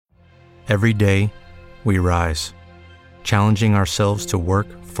Every day, we rise, challenging ourselves to work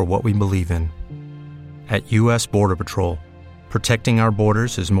for what we believe in. At U.S. Border Patrol, protecting our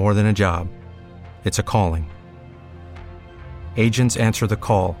borders is more than a job. It's a calling. Agents answer the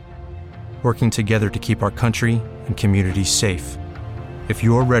call, working together to keep our country and communities safe. If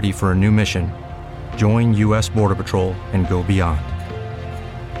you're ready for a new mission, join U.S. Border Patrol and go beyond.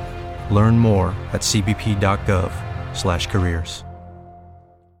 Learn more at cbp.gov/careers.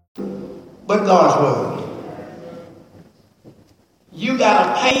 But God's word. You got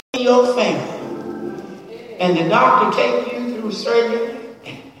to pain your finger, and the doctor take you through surgery,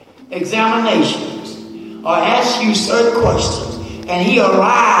 examinations, or ask you certain questions, and he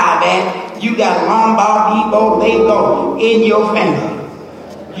arrive at you got lumbar, depot, labor in your finger.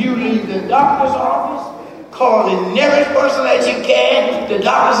 You leave the doctor's office, call the nearest person that you can. The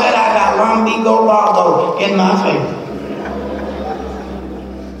doctor said, I got lumbar in my finger.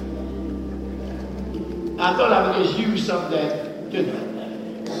 I thought I would just use some of that, didn't I?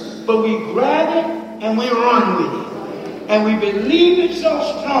 But we grab it and we run with it. And we believe it so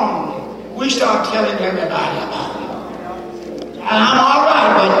strongly, we start telling everybody about it. And I'm all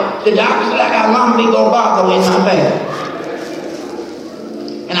right, but the doctor said I got lumbar in my finger.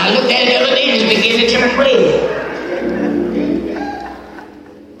 And I looked at it the other day and it began to turn red.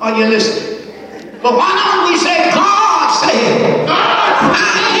 Are you listening? But why don't we say, God said, I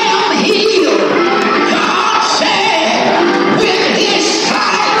am healed. God said, with his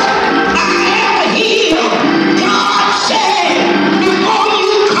stripes, I am healed. God said, before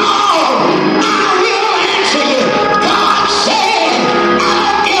you call, I will answer you. God said, I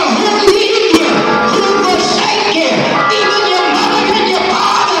don't care who leaves you, who forsake you, even your mother and your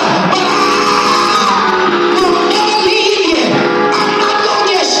father, but I will never leave you. I'm not going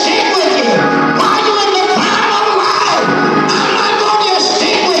to just stick with you while you're in the prime of life. I'm not going to just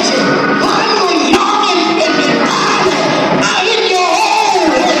stick with you while you're young and vibrant. Now in your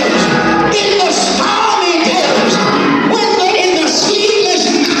old days, in the stormy days, in the sleepless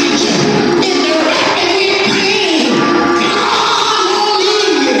nights, in the rapid with pain, God won't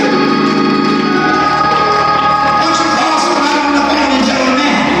leave you. Why don't you call somebody on the phone and tell them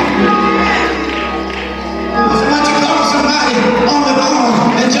that? Why don't you call somebody on the phone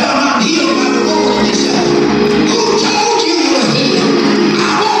and tell them I'm healed by the Lord in this house? Who told you you were healed? I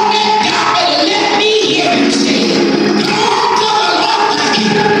want that doctor to let me hear him say it. Come on to the Lord.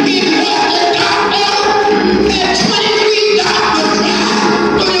 It was the doctor that 23 doctors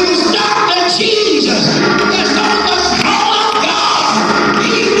tried, but it was Dr. Jesus that's on the throne of God.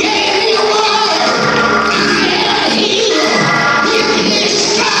 He gave me a word. I am healed. With his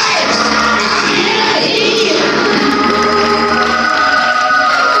stripes, I am healed.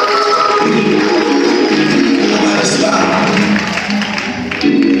 Somebody stop.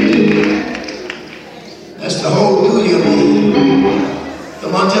 That's the whole duty of me.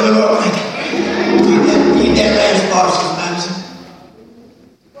 Come on, tell the Lord. Read that last part, Sister Madison.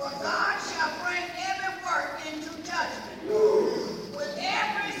 For God shall bring every work into judgment with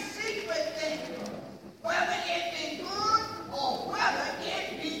every secret thing, whether it be good or whether it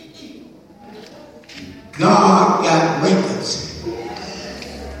be evil. God got records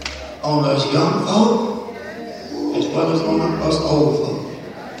on us young folk as well as on us old folk.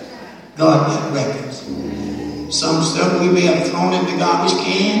 God got records. Some stuff we may have thrown in the garbage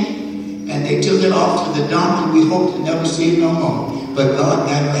can and they took it off to the dump and we hope to never see it no more. But God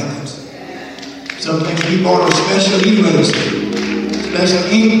got records. Sometimes we bought a special eraser, special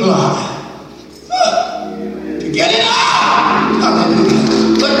ink blotter to get it out.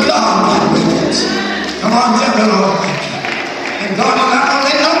 Hallelujah. But God got records. Come on, tell the Lord. And God is not going to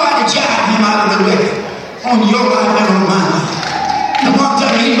let nobody jive him out of the record on your life and on my life. Come on,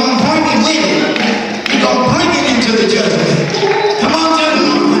 tell me, he's going to bring it with him. He's going to bring it into the judgment. Come on, tell me,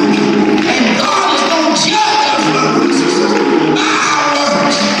 and God is going to judge us, brothers and sisters, by our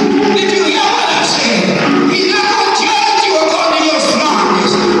works. Did you hear what I said? He's not going to judge you according to your smartness.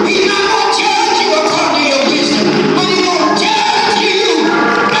 He's not going to judge you according to your wisdom. But he's going to judge you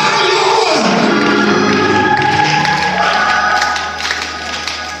by your works.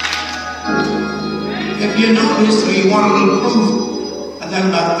 If you notice or you want a little proof, I got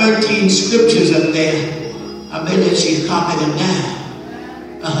about 13 scriptures up there. I bet that she's copied them down.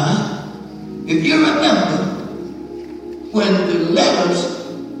 If you remember, when the letters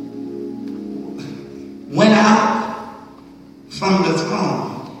went out from the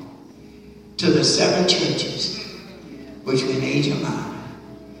throne to the 7 churches, which were in Asia Minor,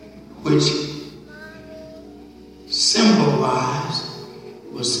 which symbol-wise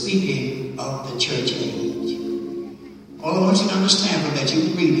was speaking of the church age. All I want you to understand from that, you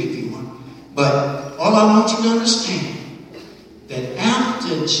can read it if you want. But all I want you to understand, that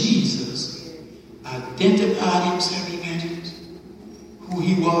after Jesus identified himself, evangelist, who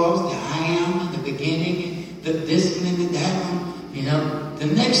he was, the I am, in the beginning, and the this and the that one, you know, the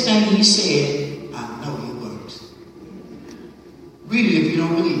next thing he said, I know your works. Read it if you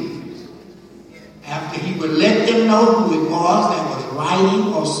don't believe it. After he would let them know who it was that was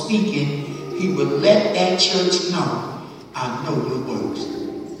writing or speaking, he would let that church know, I know your works.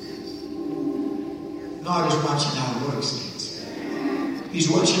 God is watching our works, saints. He's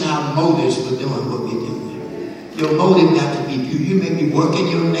watching our motives for doing what we're doing. Your motive got to be pure. You may be working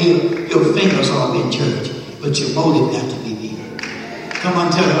your fingers off in church, but your motive got to be pure. Come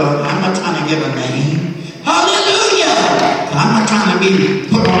on, tell the Lord, I'm not trying to get a name. Hallelujah! I'm not trying to be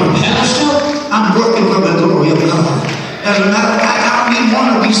put on a pedestal. I'm working for the glory of God. As a matter of fact, I don't even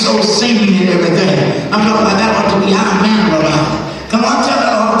want to be so singing and everything. I'm talking about that ought to be our manner about it. Come on, tell the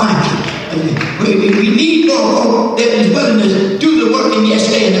Lord, thank you. We need more that is willing to do the work and yet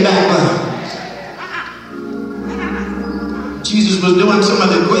stay in the background. Jesus was doing some of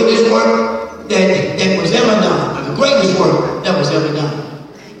the greatest work that was ever done. The greatest work that was ever done.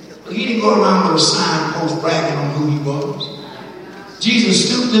 He didn't go around with a signpost bragging on who he was. Jesus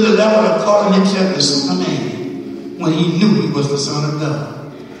stooped to the level of calling himself the Son of Man when he knew he was the Son of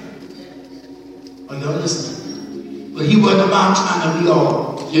God. Are y'all listening? But he wasn't about trying to be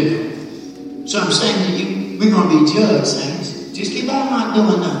all, So I'm saying to you, we're going to be judged, saints. Just keep on not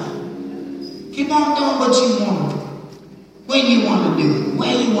doing nothing. Keep on doing what you want to do. When you want to do it.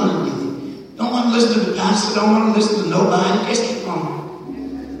 When you want to do it. Don't want to listen to the pastor. Don't want to listen to nobody. Just keep on.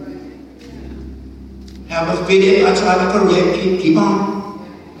 Have a fit if I try to correct you. Keep on.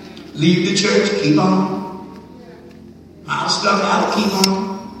 Leave the church. Keep on. I'll stuff out. Keep on.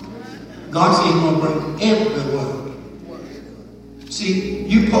 God said he's going to bring every word. See,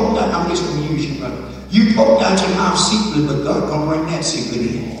 you poked out. I'm just going to use you, brother. You poked out your mouth secretly, but God going to bring that secret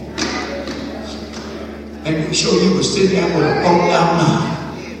in. And you show you were sitting there with a poked out mouth.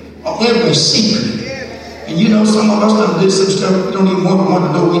 Or every secret. And you know, some of us done did some stuff we don't even want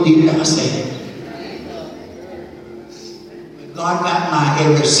to know we did ourselves. God got my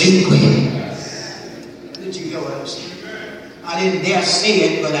every secret. Did you hear what I said? I didn't dare say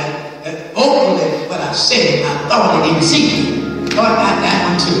it, but I openly, but I said it. I thought it in secret. God got that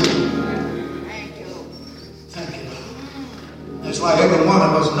one too. Thank you. Thank you. That's why every one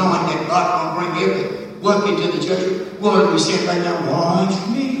of us knowing that God gonna bring every work into the church. What we say right now? Wash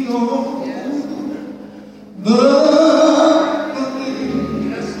me, oh,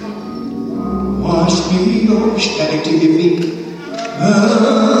 wash me, oh, static to your feet.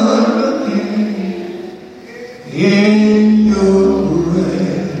 In your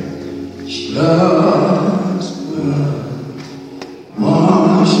precious blood,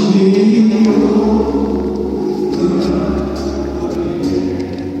 wash me,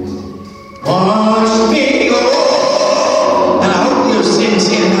 wash me, oh. And I hope you're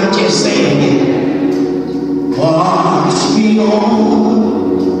sincere, not just saying it. Wash me, oh.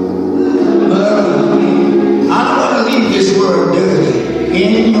 I don't want to leave this word dirty.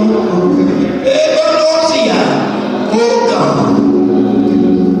 In your oh God,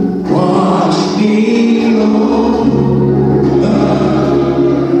 wash me, oh.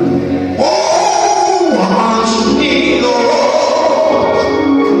 Wash me, oh.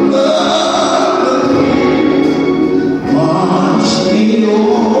 Wash me, oh.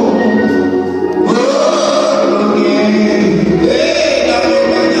 Again. Hey,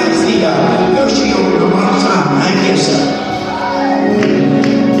 I see that. Here she goes one time. Thank you, sir.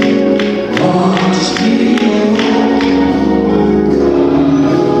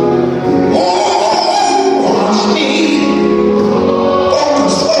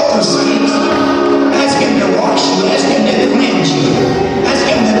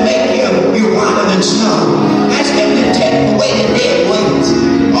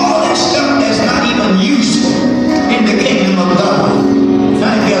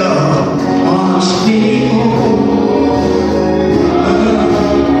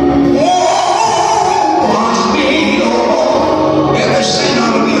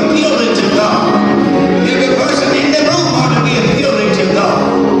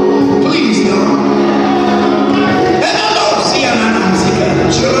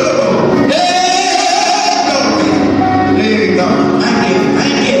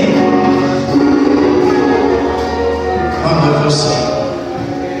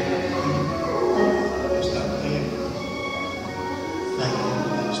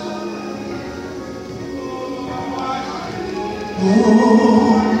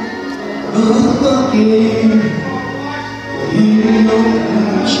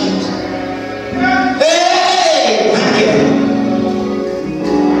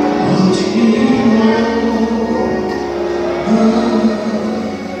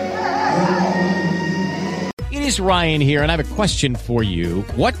 is Ryan here, and I have a question for you.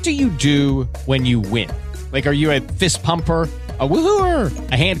 What do you do when you win? Like, are you a fist pumper, a woo-hooer,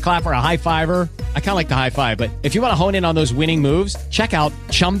 a hand clapper, a high fiver? I kind of like the high five, but if you want to hone in on those winning moves, check out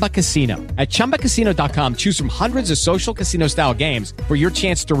Chumba Casino. At ChumbaCasino.com, choose from hundreds of social casino-style games for your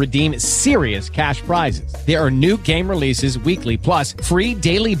chance to redeem serious cash prizes. There are new game releases weekly, plus free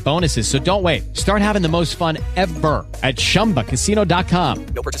daily bonuses. So don't wait. Start having the most fun ever at ChumbaCasino.com.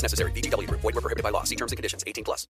 No purchase necessary. VGW Group. Void where prohibited by law. See terms and conditions. 18+.